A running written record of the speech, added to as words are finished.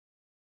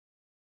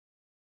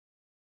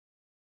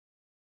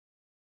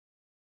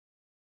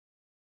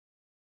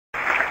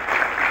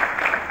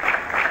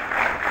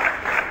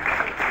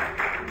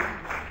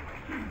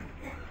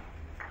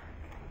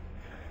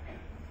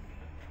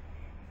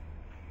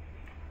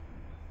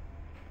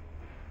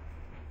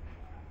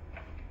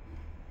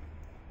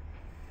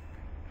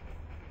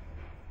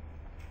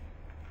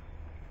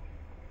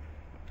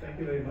Thank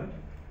you very much.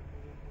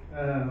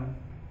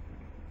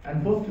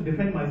 I'm forced to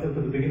defend myself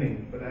at the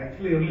beginning, but I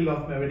actually only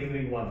lost my wedding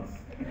ring once.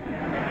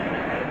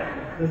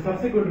 The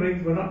subsequent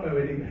rings were not my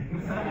wedding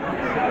rings.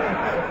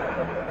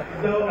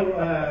 So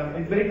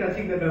it's very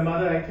touching that my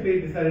mother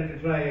actually decided to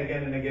try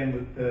again and again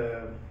with.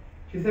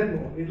 She said,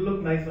 oh, "It'll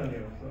look nice on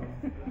you." So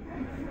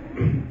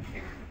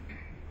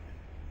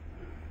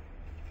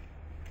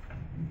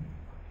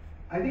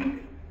I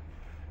think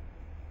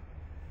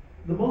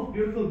the most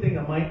beautiful thing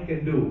a mind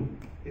can do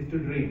is to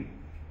dream.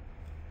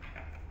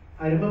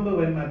 I remember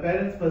when my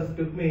parents first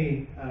took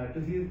me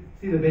to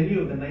see the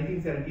venue of the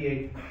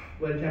 1978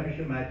 World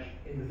Championship match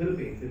in the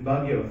Philippines, in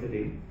Baguio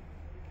City.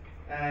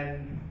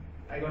 And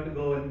I got to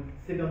go and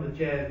sit on the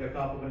chairs where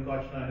Karpov and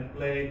Kochner had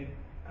played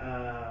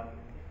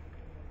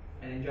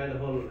and enjoy the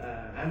whole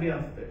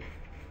ambience of it.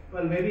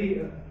 Well,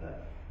 maybe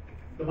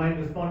the mind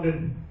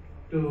responded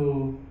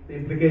to the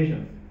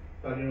implications.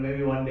 Thought,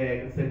 maybe one day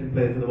I could sit and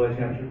play for the World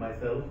Championship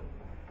myself.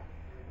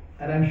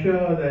 And I'm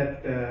sure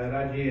that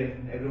Raji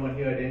and everyone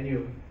here at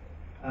NU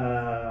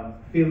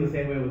feel the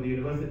same way with the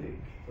university.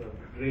 So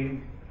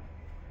dream.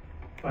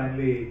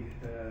 Finally,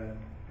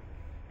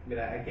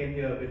 I came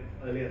here a bit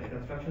earlier at the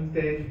construction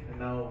stage, and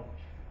now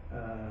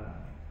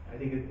I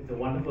think it's a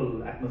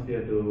wonderful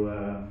atmosphere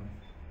to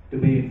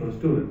be in for a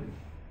student.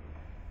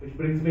 Which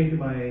brings me to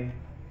my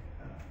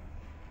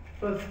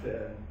first.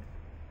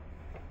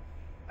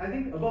 I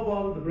think above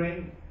all, the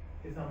brain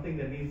is something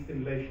that needs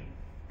stimulation.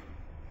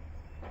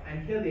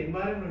 And here the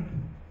environment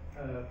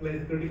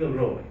plays a critical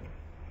role.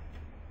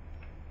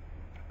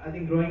 I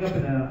think growing up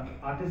in an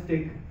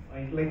artistic or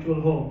intellectual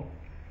home,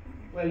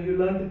 well, you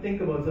learn to think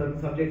about certain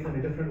subjects in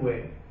a different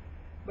way.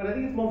 But I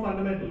think it's more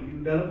fundamental.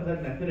 You develop a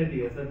certain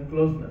affinity, a certain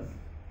closeness.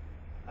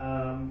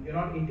 You're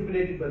not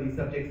intimidated by these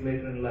subjects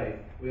later in life.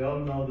 We all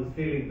know this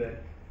feeling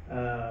that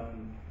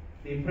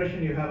the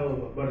impression you have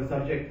about a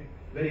subject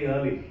very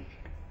early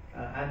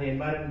and the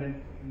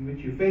environment in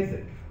which you face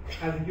it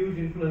has a huge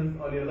influence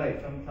all your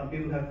life. Some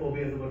people have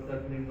phobias about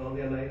certain things all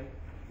their life.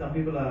 Some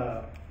people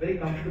are very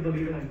comfortable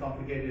even in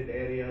complicated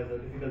areas or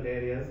difficult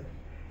areas.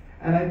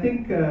 And I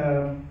think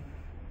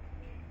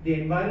the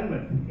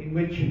environment in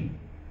which you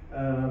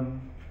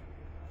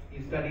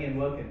study and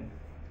work in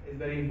is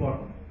very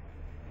important.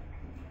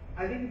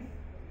 I think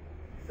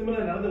it's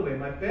similar in another way.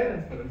 My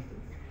parents, for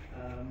instance,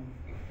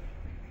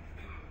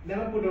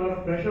 never put a lot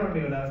of pressure on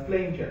me when I was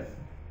playing chess.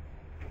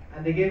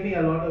 And they gave me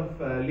a lot of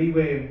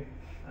leeway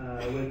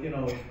with,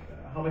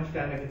 how much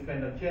time I could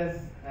spend on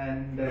chess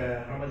and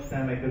how much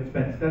time I could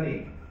spend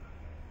studying,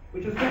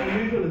 which was quite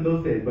unusual in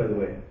those days, by the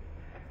way.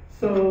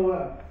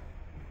 So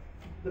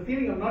the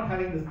feeling of not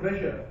having this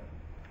pressure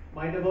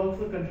might have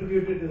also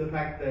contributed to the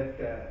fact that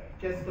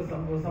chess was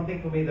something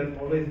for me that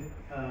always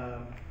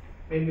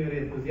made me very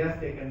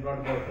enthusiastic and brought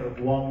about sort of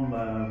warm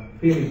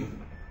feelings.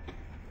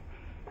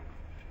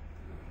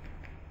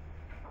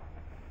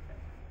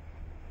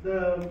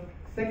 The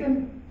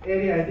second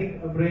area I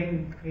think a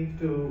brain needs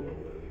to,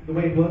 the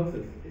way it works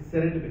is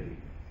serendipity.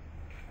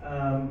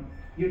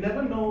 You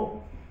never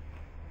know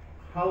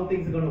how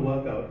things are going to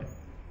work out,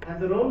 and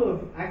the role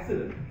of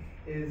accident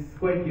is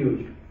quite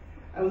huge.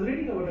 I was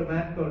reading about a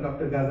man called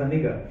Dr.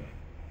 Gazzaniga,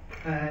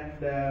 and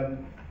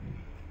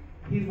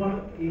he's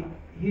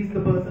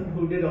the person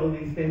who did all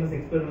these famous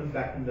experiments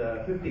back in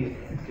the 50s,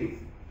 60s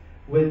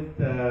with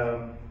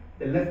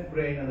the left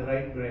brain and the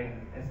right brain,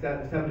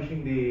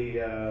 establishing the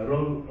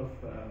role of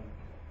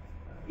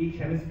each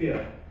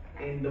hemisphere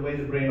in the way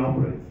the brain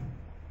operates.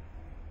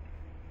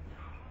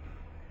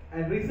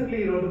 And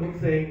recently he wrote a book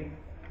saying,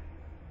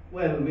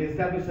 well, we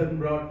established certain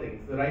broad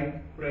things. The right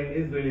brain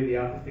is really the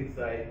artistic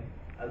side,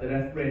 the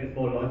left brain is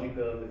more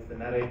logical, it's the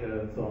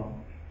narrator and so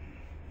on.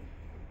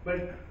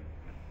 But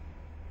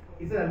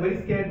he said, I'm very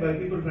scared by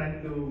people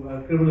trying to do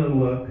criminal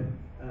work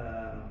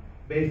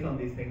based on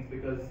these things,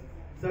 because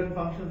certain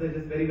functions are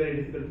just very, very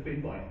difficult to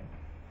pinpoint.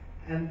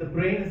 And the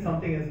brain is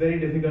something that's very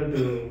difficult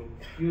to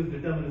use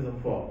determinism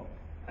for.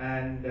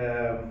 And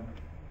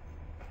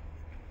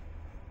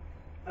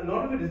a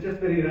lot of it is just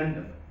very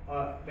random,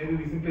 or maybe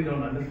we simply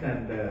don't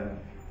understand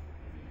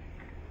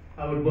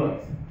how it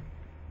works.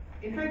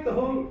 In fact, the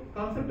whole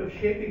concept of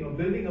shaping or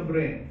building a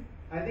brain,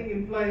 I think,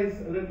 implies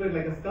a little bit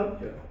like a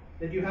sculpture,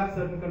 that you have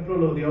certain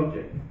control over the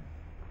object.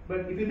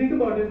 But if you think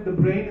about it, the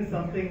brain is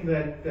something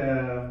that,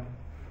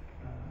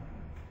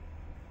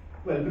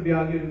 well, it could be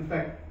argued, in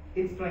fact,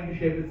 it's trying to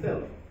shape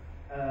itself.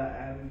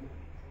 And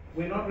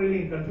we're not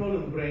really in control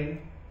of the brain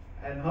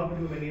and how to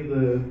do many of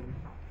the...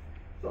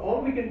 So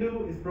all we can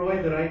do is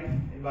provide the right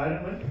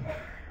environment,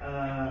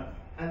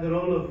 and the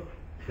role of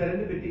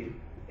serendipity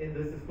in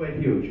this is quite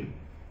huge.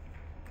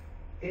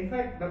 In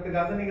fact, Dr.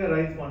 Gazzaniga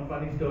writes one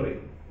funny story,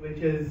 which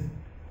is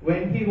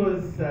when he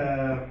was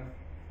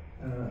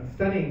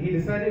studying, he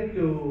decided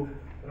to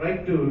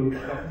write to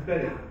Dr.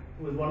 Perry,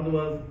 who was one of the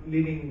world's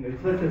leading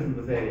researchers in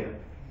this area.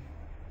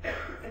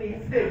 And he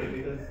hesitated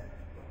because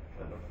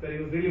Dr.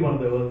 Perry was really one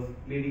of the world's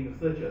leading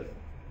researchers.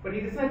 But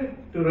he decided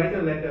to write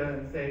a letter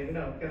and say,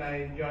 can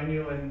I join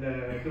you and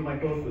do my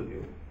course with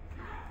you?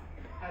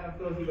 And of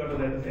course he got a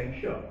letter saying,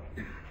 sure.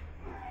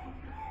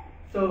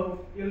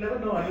 So you'll never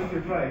know unless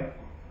you try.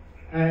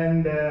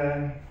 And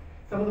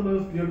some of the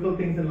most beautiful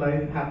things in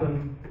life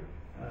happen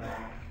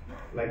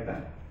like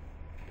that.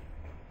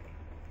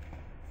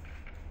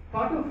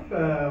 Part of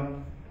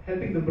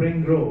helping the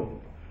brain grow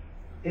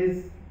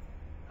is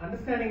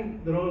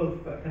understanding the role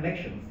of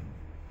connections.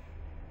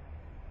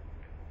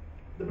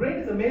 The brain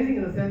is amazing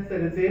in the sense that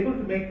it's able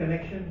to make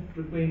connections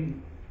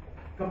between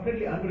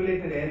completely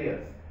unrelated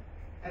areas.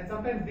 And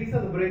sometimes these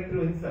are the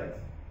breakthrough insights.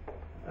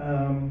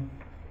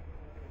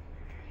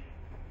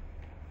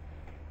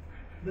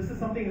 This is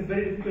something that's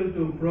very difficult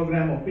to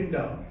program or pin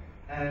down.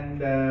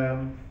 And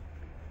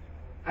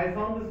I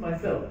found this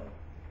myself.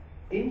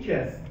 In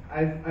chess,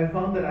 I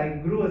found that I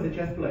grew as a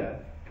chess player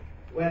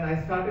when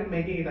I started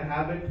making it a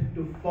habit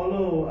to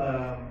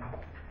follow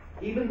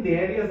even the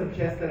areas of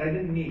chess that I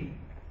didn't need.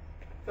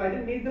 So I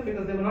didn't need them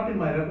because they were not in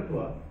my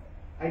repertoire.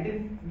 I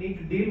didn't need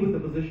to deal with the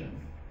positions.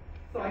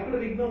 So I could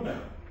have ignored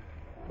them.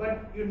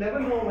 But you never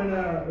know when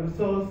a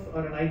resource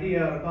or an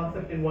idea or a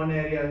concept in one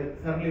area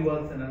suddenly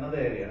works in another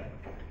area.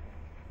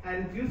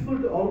 And it's useful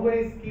to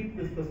always keep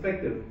this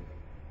perspective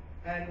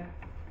and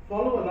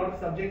follow a lot of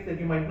subjects that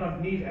you might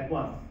not need at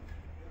once.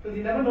 Because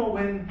you never know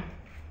when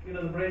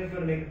the brain is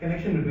going to make a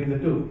connection between the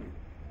two.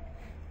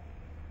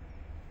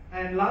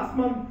 And last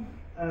month,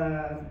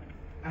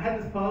 I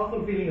had this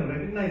powerful feeling of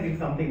recognizing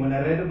something when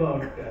I read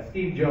about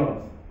Steve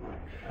Jobs.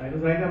 It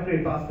was right after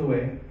he passed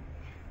away.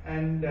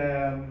 And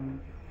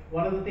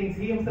one of the things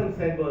he himself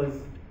said was,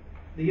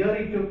 the year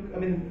he took,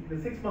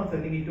 the 6 months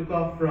I think he took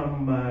off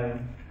from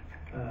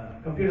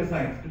computer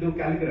science to do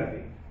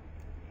calligraphy.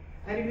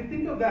 And if you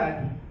think of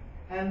that,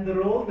 and the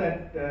role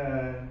that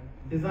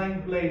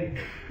design played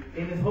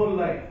in his whole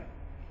life,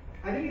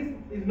 I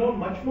think he's known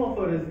much more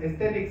for his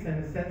aesthetics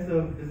and his sense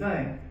of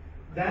design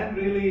than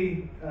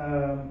really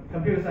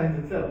computer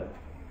science itself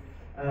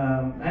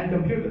and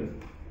computers.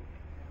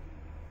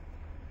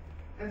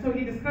 And so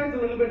he describes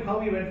a little bit how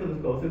he went for this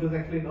course. It was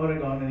actually in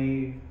Oregon, and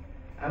he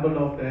ambled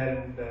off there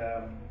and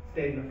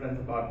stayed in a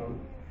friend's apartment.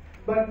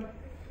 But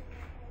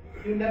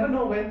you never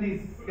know when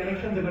these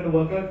connections are going to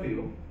work out for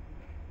you,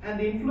 and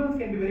the influence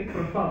can be very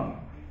profound.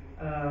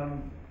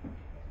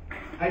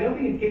 I don't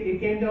think it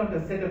came down to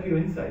a set of few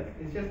insights.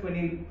 It's just when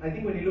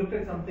he looked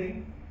at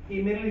something, he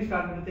immediately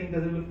started to think,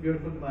 does it look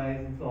beautiful to my eyes,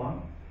 and so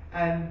on.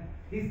 And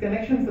these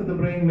connections that the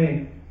brain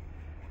makes,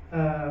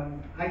 I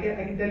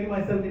can tell you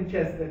myself in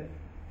chess that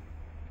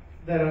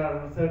there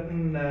are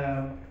certain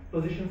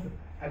positions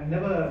I've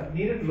never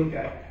needed to look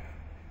at,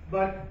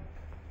 but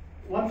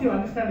once you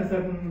understand a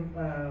certain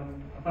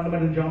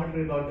fundamental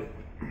geometry about it,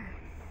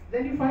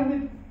 then you find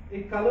that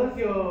it colors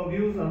your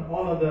views on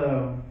all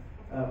other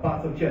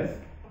parts of chess.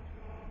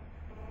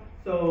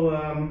 So,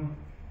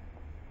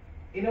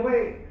 in a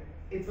way,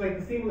 it's like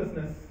the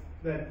seamlessness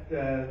that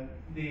that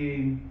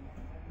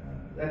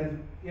is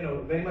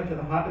very much at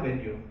the heart of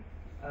NU.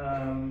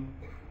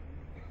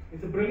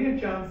 It's a brilliant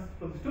chance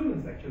for the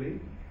students actually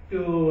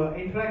to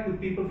interact with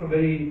people from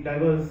very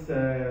diverse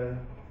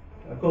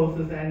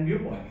courses and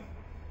viewpoints.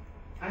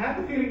 I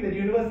have the feeling that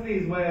university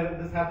is where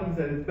this happens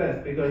at its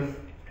best, because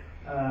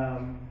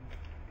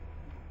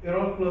you're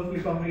all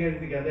closely congregated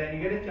together and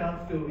you get a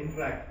chance to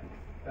interact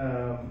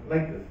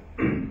like this.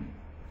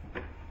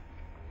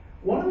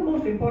 One of the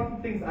most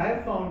important things I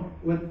have found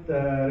with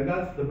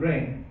regards to the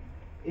brain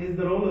is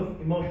the role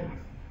of emotions,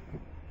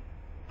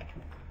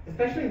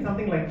 especially in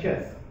something like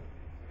chess.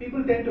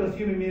 People tend to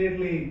assume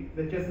immediately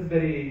that chess is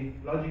very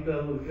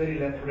logical, it's very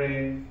left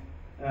brain.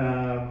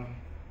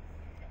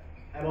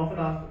 I'm often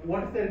asked,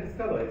 what is there to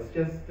discover? It's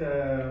just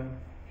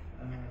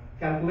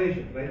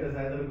calculation, right? There's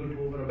either a good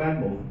move or a bad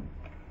move.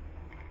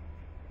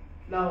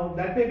 Now,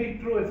 that may be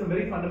true at some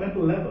very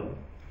fundamental level,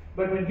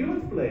 but when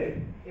humans play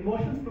it,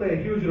 emotions play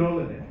a huge role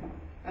in it.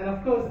 And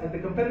of course, at the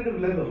competitive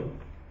level,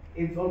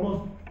 it's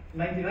almost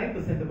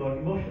 99% about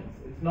emotions.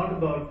 It's not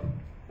about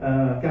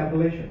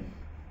calculation.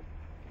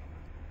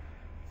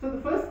 So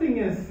the first thing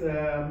is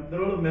the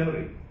role of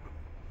memory.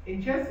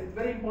 In chess, it's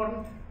very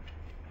important.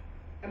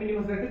 You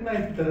must recognize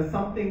that there are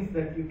some things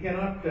that you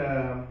cannot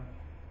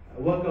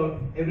work out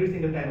every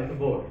single time at the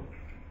board.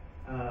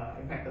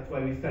 In fact, that's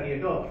why we study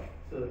at all.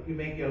 So you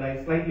make your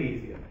life slightly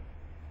easier.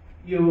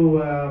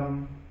 You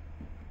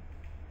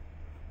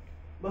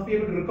must be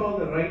able to recall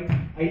the right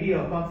idea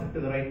or concept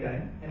at the right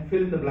time and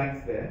fill in the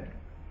blanks there.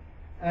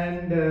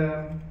 And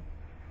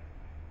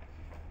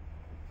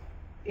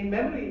in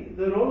memory,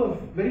 the role of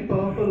very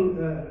powerful,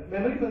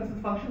 memory for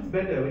instance functions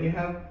better when you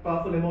have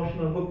powerful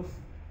emotional hooks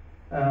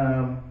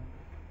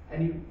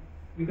and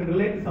you can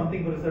relate to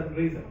something for a certain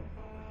reason.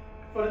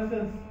 For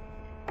instance,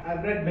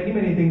 I've read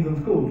many things in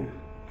school,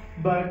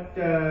 but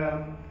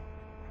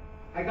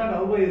I can't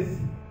always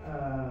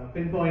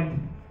pinpoint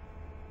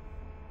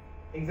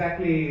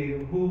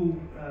exactly who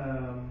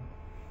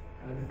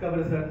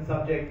discovered a certain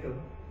subject,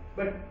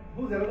 but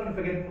who's ever going to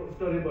forget a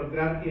story about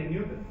gravity and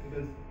Newton?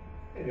 Because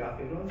maybe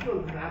ask everyone, sure,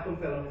 an apple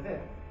fell on his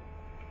head.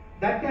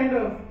 That kind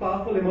of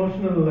powerful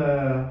emotional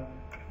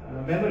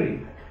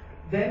memory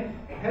then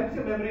helps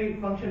your memory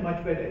function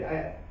much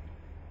better.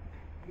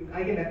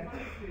 I can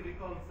actually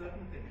recall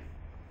certain things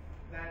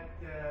that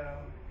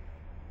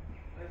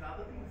there's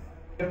other things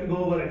you have to go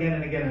over again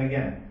and again and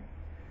again.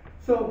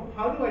 So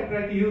how do I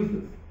try to use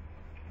this?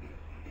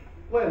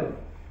 Well,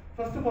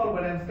 first of all,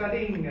 when I'm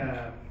studying,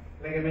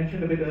 like I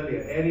mentioned a bit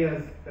earlier,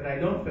 areas that I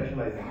don't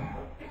specialize in,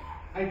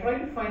 I try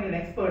to find an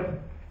expert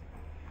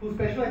who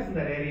specializes in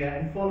that area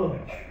and follow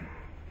him.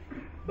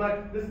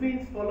 But this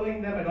means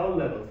following them at all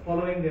levels,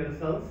 following their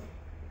results,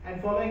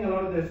 and following a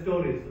lot of their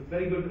stories. It's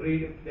very good to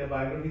read their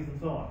biographies and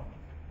so on.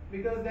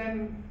 Because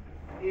then,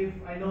 if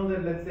I know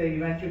that, let's say,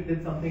 Ivanchuk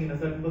did something in a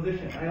certain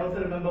position, I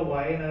also remember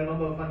why, and I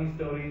remember a funny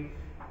story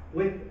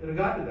with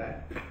regard to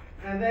that.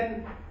 And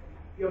then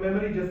your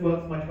memory just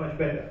works much, much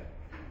better.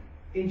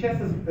 In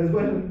chess, as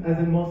well as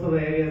in most other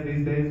areas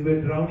these days,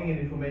 we're drowning in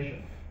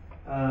information.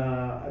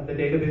 The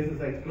databases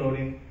are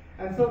exploding.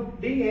 And so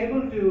being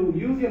able to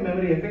use your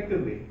memory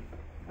effectively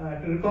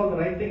to recall the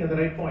right thing at the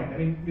right point. I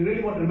mean, you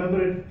really want to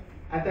remember it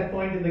at that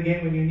point in the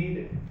game when you need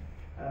it.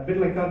 A bit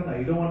like Kalpana,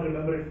 you don't want to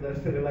remember it for the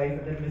rest of your life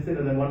and then miss it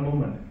in that one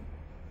moment.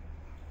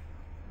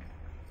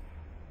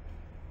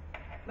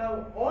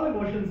 Now, all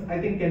emotions, I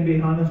think, can be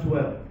harnessed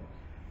well.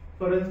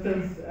 For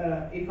instance,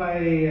 if I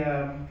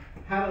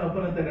have an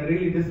opponent that I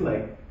really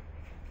dislike,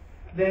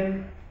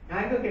 then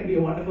anger can be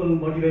a wonderful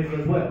motivator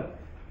as well.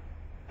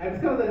 I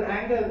discovered that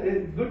anger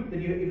is good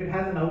if it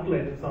has an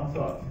outlet of some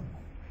sort.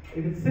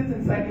 If it sits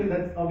inside you,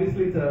 that's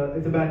obviously it's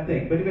a bad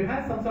thing. But if it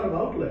has some sort of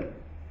outlet,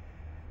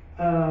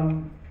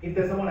 if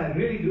there's someone I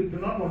really do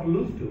not want to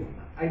lose to,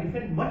 I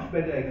defend much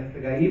better against the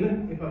guy,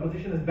 even if my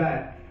position is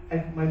bad.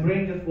 My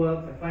brain just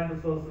works, I find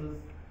resources.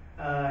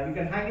 You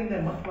can hang in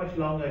there much, much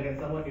longer against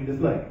someone you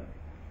dislike.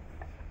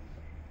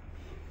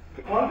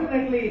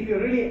 Alternately, if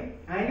you're really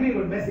angry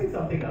about messing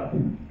something up,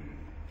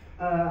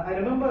 I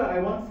remember I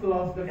once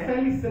lost a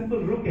fairly simple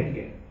rook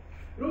endgame.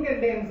 Rook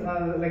endgames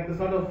are like the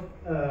sort of,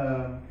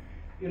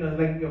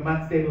 like your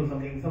maths table,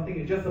 something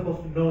you're just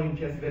supposed to know in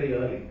chess very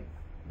early,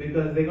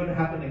 because they're going to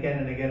happen again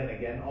and again and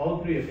again,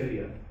 all through your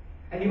career.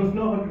 And you must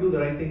know how to do the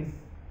right things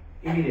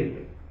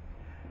immediately.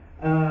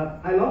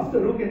 I lost a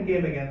rook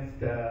endgame against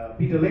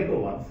Peter Leko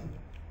once.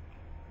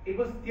 It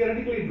was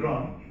theoretically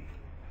drawn,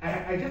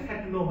 and I just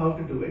had to know how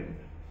to do it.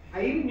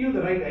 I even knew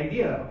the right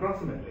idea,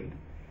 approximately.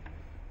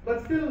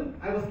 But still,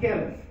 I was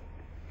careless.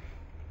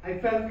 I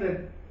felt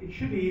that it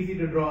should be easy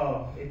to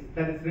draw,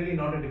 that it's really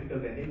not a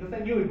difficult ending, because I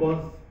knew it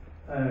was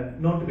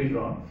known to be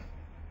drawn.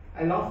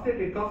 I lost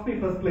it. It cost me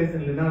first place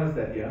in Linares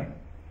that year.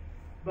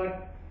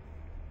 But,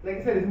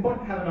 like I said, it's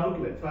important to have an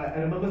outlet. So I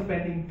remember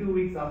spending 2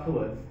 weeks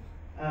afterwards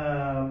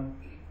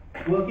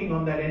working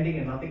on that ending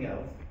and nothing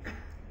else.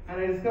 And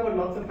I discovered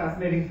lots of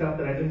fascinating stuff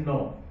that I didn't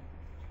know.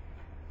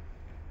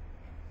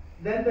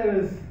 Then there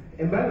is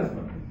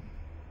embarrassment.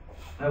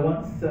 I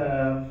once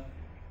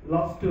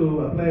lost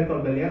to a player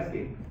called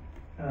Beliavsky,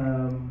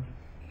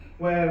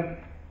 where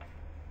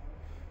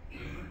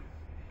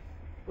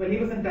he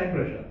was in time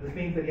pressure. This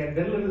means that he had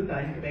very little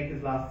time to make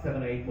his last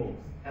 7 or 8 moves,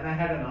 and I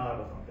had an hour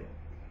or something.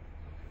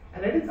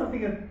 And I did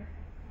something that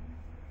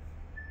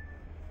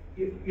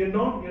it's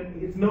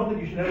known that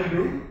you should never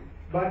do,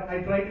 but I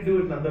tried to do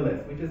it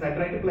nonetheless, which is I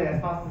tried to play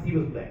as fast as he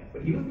was playing.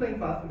 But he was playing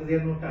fast because he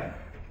had no time.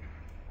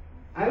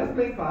 I was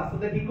playing fast so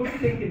that he couldn't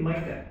think in my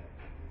time.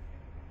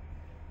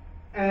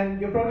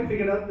 And you probably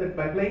figured out that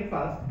by playing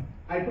fast,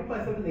 I put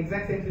myself in the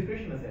exact same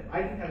situation as him.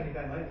 I didn't have any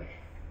time either,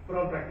 for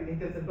all practical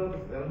intents and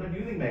purposes. I was not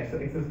using my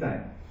excess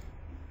time.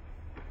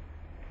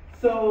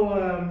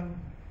 So,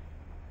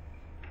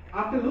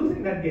 after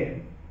losing that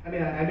game, I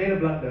made a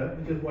blunder,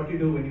 which is what you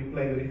do when you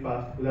play very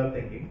fast without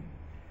thinking.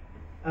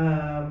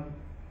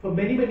 For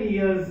many, many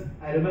years,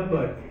 I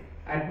remembered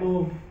at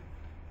move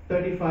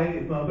 35,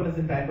 if my opponent's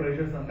in time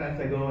pressure, sometimes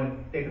I go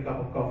and take a cup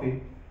of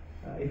coffee.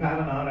 If I have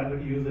an hour, I'm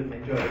going to use it and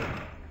enjoy it.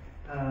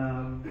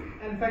 And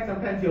in fact,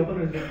 sometimes your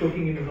opponent is just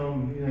cooking in his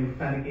home, he's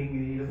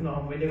panicking, he doesn't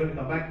know when you're going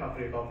to come back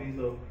after your coffee,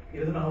 so he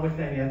doesn't know how much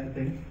time he has to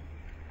think.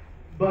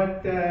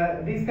 But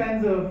these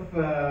kinds of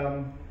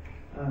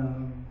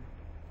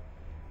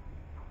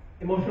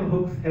emotional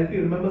hooks help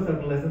you remember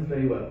certain lessons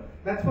very well.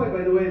 That's why,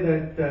 by the way,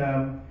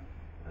 that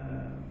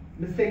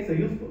mistakes are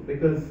useful,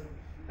 because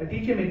a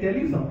teacher may tell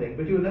you something,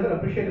 but you will never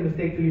appreciate a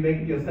mistake till you make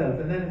it yourself,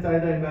 and then it's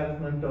either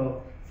embarrassment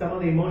or some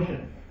other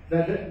emotion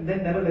that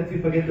then never lets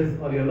you forget this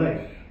all your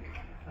life.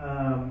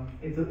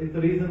 It's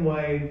the reason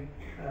why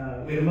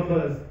we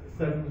remember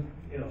certain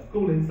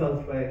school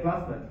insults by a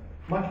classmate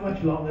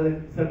much longer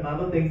than certain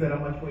other things that are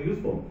much more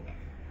useful.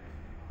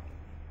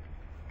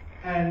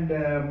 And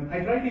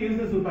I try to use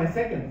this with my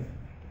seconds.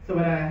 So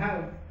when I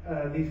have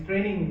these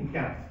training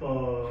camps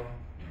for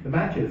the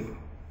matches,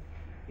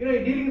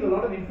 you're dealing with a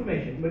lot of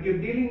information, but you're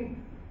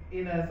dealing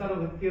in a sort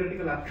of a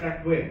theoretical,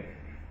 abstract way.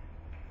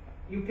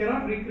 You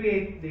cannot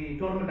recreate the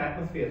tournament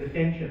atmosphere, the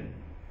tension,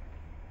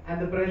 and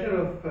the pressure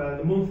of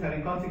the moves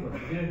having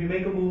consequences. If you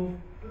make a move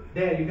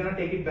there, you cannot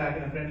take it back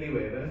in a friendly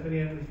way. Whereas when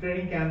you're in these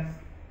training camps,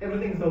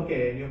 everything's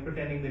okay, and you're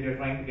pretending that you're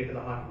trying to get to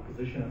the heart of the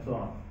position and so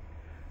on.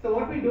 So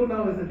what we do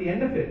now is at the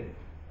end of it,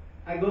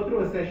 I go through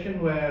a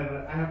session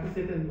where I have to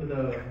sit in with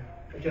a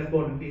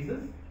chessboard in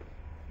pieces.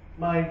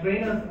 my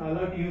trainers are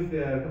allowed to use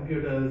their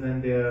computers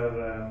and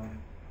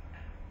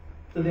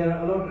so they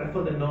are allowed to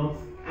refer the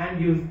notes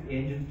and use the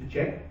engines to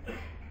check.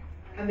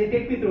 And they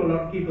take me through a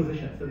lot of key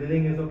positions. So the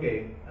thing is,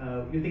 okay,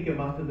 you think you've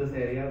mastered this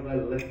area, well,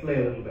 let's play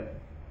a little bit.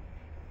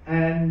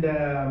 And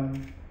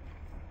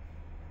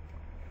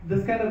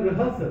this kind of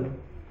rehearsal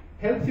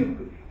helps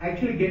you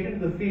actually get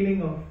into the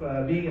feeling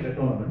of being in a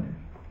tournament.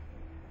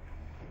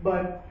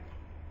 But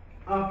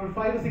after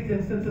 5 or 6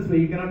 instances where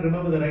you cannot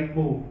remember the right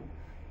move,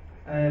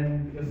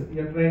 and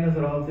your trainers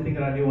are all sitting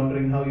around you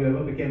wondering how you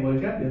ever became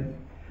world champion,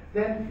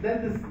 then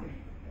this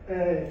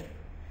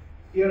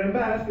you're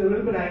embarrassed, you're a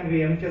little bit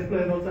angry. I mean, chess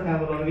players also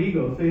have a lot of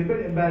ego, so you're a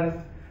bit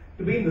embarrassed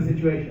to be in the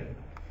situation.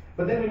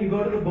 But then when you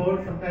go to the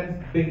board,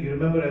 sometimes bing, you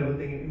remember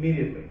everything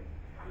immediately.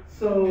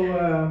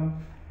 So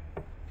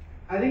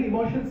I think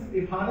emotions,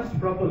 if harnessed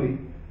properly,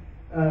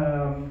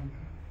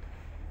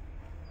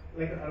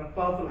 like a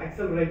powerful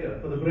accelerator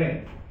for the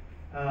brain.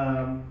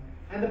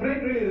 And the brain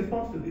really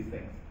responds to these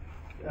things.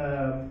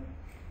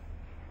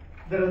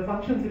 There are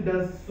functions it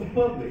does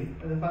superbly,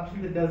 and the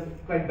functions it does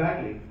quite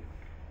badly.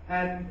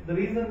 And the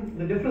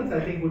difference I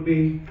think would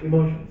be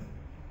emotions.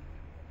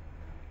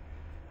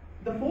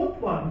 The fourth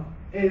one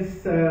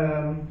is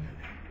the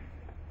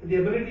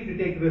ability to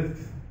take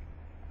risks.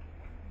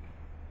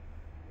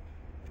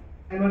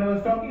 And when I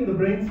was talking of the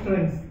brain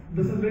strengths,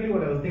 this is really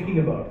what I was thinking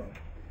about.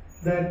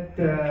 That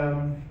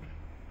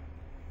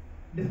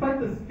despite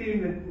this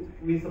feeling that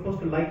we're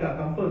supposed to like our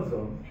comfort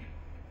zone,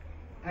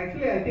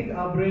 actually I think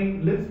our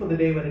brain lives for the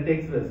day when it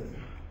takes risks.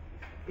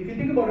 If you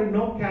think about it,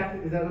 no cat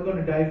is ever going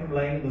to die from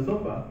lying on the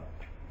sofa,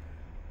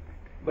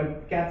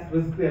 but cats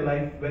risk their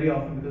life very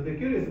often because they're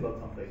curious about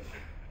something.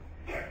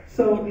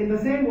 So in the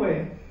same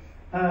way,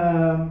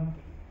 I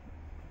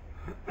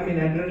mean,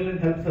 adrenaline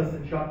helps us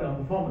in short-term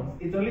performance.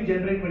 It's only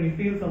generated when you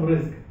feel some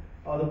risk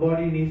or the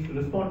body needs to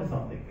respond to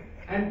something.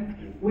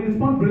 And we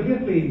respond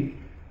brilliantly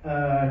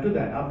to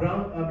that. Our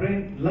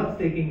brain loves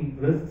taking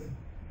risks.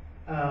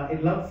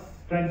 It loves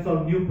trying to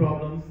solve new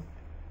problems.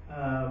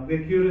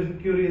 We're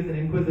curious and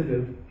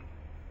inquisitive.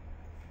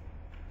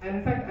 And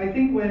in fact, I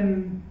think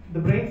when the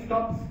brain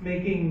stops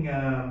making,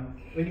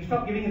 when you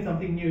stop giving it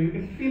something new, you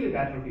can feel it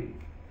atrophy.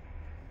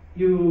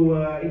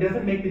 It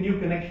doesn't make the new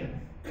connections.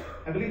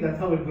 I believe that's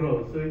how it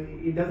grows. So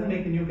it doesn't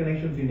make the new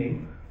connections you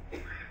need.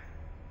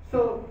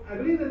 So I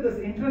believe that this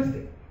interest,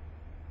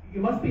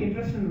 you must be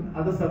interested in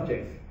other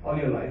subjects all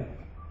your life.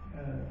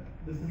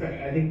 This is,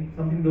 I think,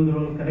 something to do with the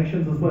role of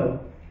connections as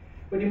well.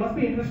 But you must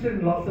be interested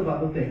in lots of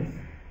other things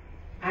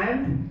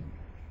and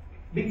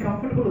be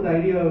comfortable with the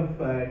idea of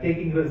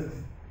taking risks.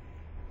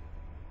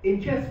 In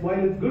chess, while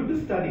it's good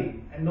to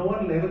study, and no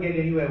one will ever get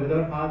anywhere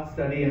without hard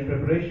study and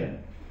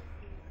preparation,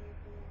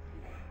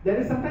 there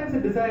is sometimes a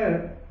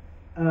desire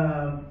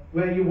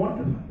where you want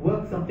to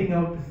work something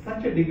out to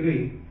such a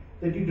degree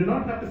that you do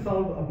not have to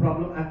solve a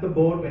problem at the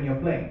board when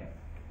you're playing.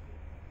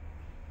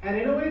 And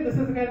in a way, this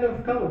is a kind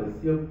of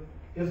cowardice.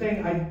 You're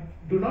saying, I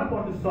do not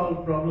want to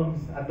solve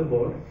problems at the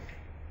board.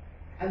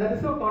 And that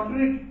is so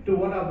contrary to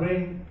what our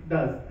brain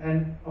does,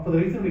 and for the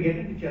reason we get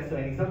into chess or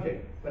any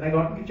subject. When I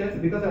got into chess,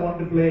 because I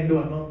wanted to play and do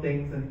unknown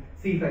things and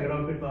see if I could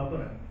outwit my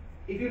opponent.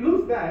 If you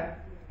lose that,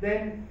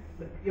 then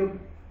you're,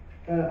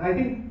 I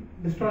think,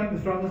 destroying the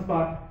strongest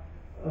part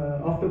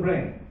of the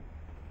brain.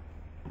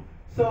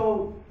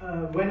 So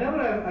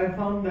whenever I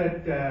found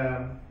that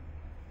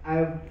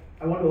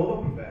I want to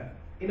over-prepare,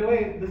 in a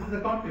way, this is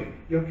a conflict.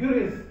 You're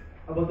curious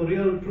about the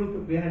real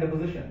truth behind a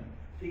position.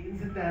 So you can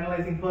sit there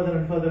analyzing further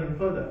and further and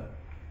further.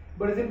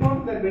 But it's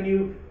important that when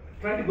you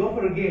try to go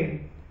for a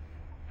game,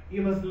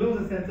 you must lose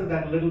a sense of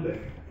that a little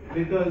bit.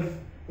 Because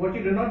what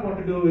you do not want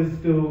to do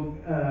is to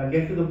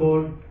get to the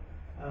board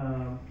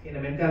in a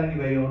mentality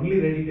where you're only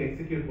ready to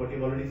execute what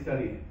you've already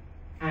studied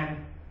and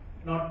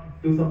not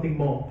do something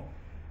more.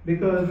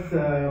 Because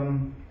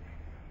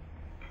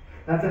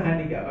that's a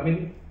handicap. I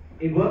mean,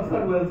 it works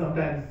out well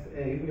sometimes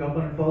if your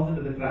opponent falls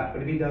into the trap,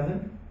 but if he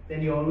doesn't,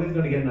 then you're always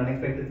going to get an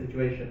unexpected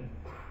situation.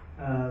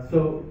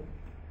 So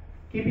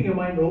keeping your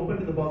mind open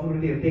to the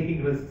possibility of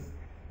taking risks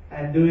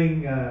and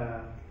doing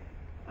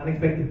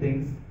unexpected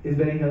things is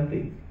very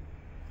healthy.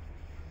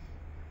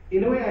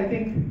 In a way, I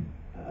think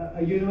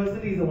a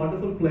university is a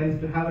wonderful place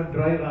to have a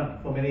dry run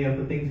for many of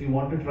the things you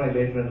want to try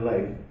later in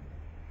life.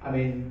 I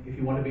mean, if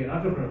you want to be an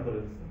entrepreneur, for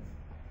instance.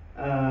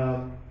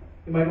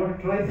 You might want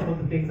to try some of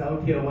the things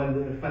out here while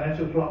the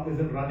financial clock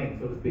isn't running,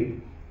 so to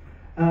speak.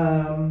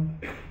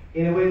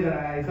 In a way that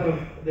I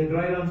the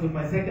dry runs with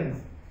my seconds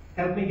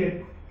help me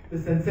get the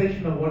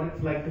sensation of what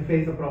it's like to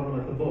face a problem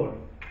at the board.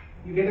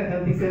 You get a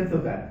healthy sense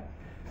of that.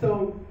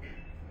 So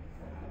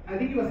I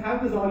think you must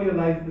have this all your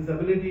life, this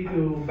ability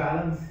to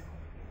balance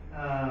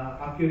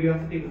our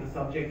curiosity with the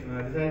subject and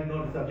our desire to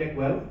know the subject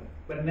well,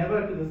 but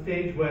never to the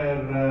stage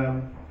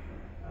where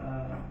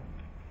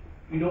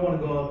you don't want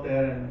to go out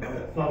there and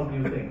solve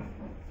new things.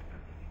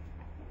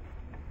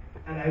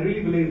 And I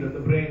really believe that the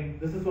brain,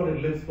 this is what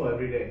it lives for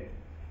every day.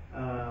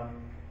 I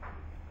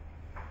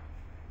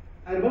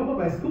remember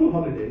my school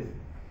holidays,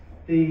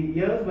 the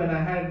years when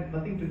I had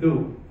nothing to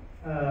do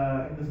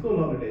in the school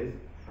holidays,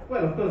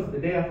 well, of course, the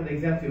day after the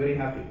exams, you're very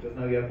happy because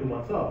now you have 2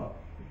 months off.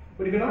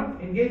 But if you're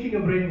not engaging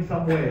your brain in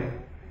some way,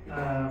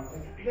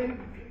 then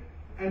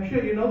I'm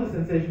sure you know the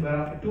sensation where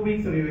after 2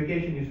 weeks of your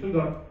vacation, you still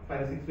got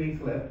 5 or 6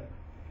 weeks left.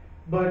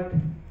 But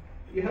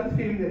you have the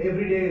feeling that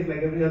every day is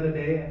like every other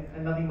day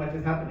and nothing much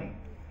is happening.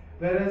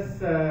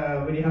 Whereas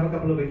when you have a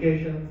couple of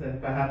vacations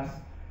and perhaps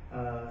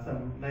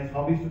some nice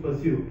hobbies to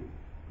pursue,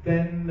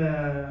 then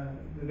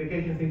the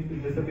vacation seems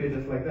to disappear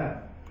just like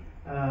that.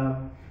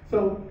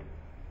 So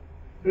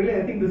really,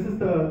 I think this is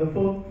the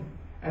fourth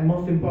and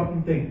most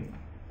important thing,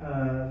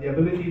 the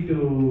ability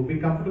to be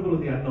comfortable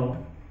with the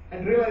unknown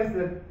and realize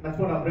that that's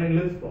what our brain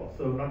lives for,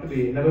 so never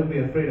be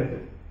afraid of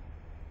it.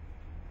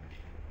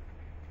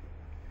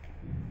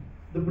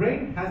 The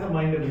brain has a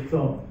mind of its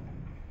own.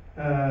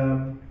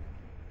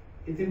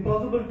 It's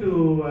impossible to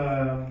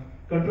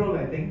control,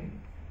 I think,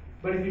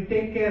 but if you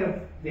take care of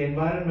the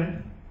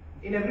environment,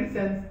 in every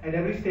sense, at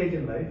every stage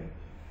in life,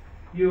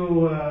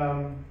 you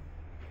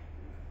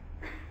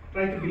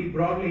try to be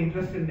broadly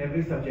interested in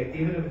every subject,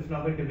 even if it's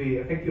not going to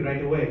affect you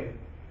right away.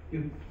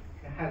 You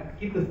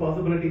keep this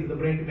possibility for the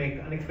brain to make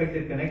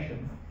unexpected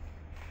connections.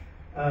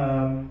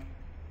 And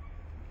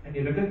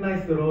you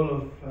recognize the role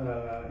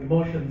of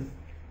emotions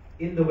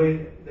in the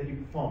way that you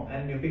perform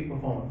and your peak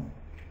performance.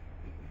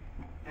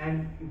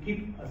 And you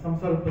keep some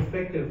sort of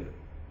perspective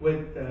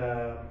with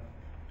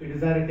to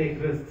desire to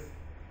take risks,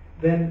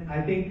 then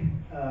I think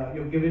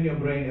you've given your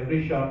brain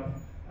every shot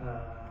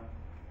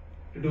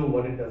to do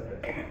what it does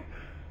best.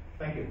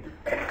 Thank you.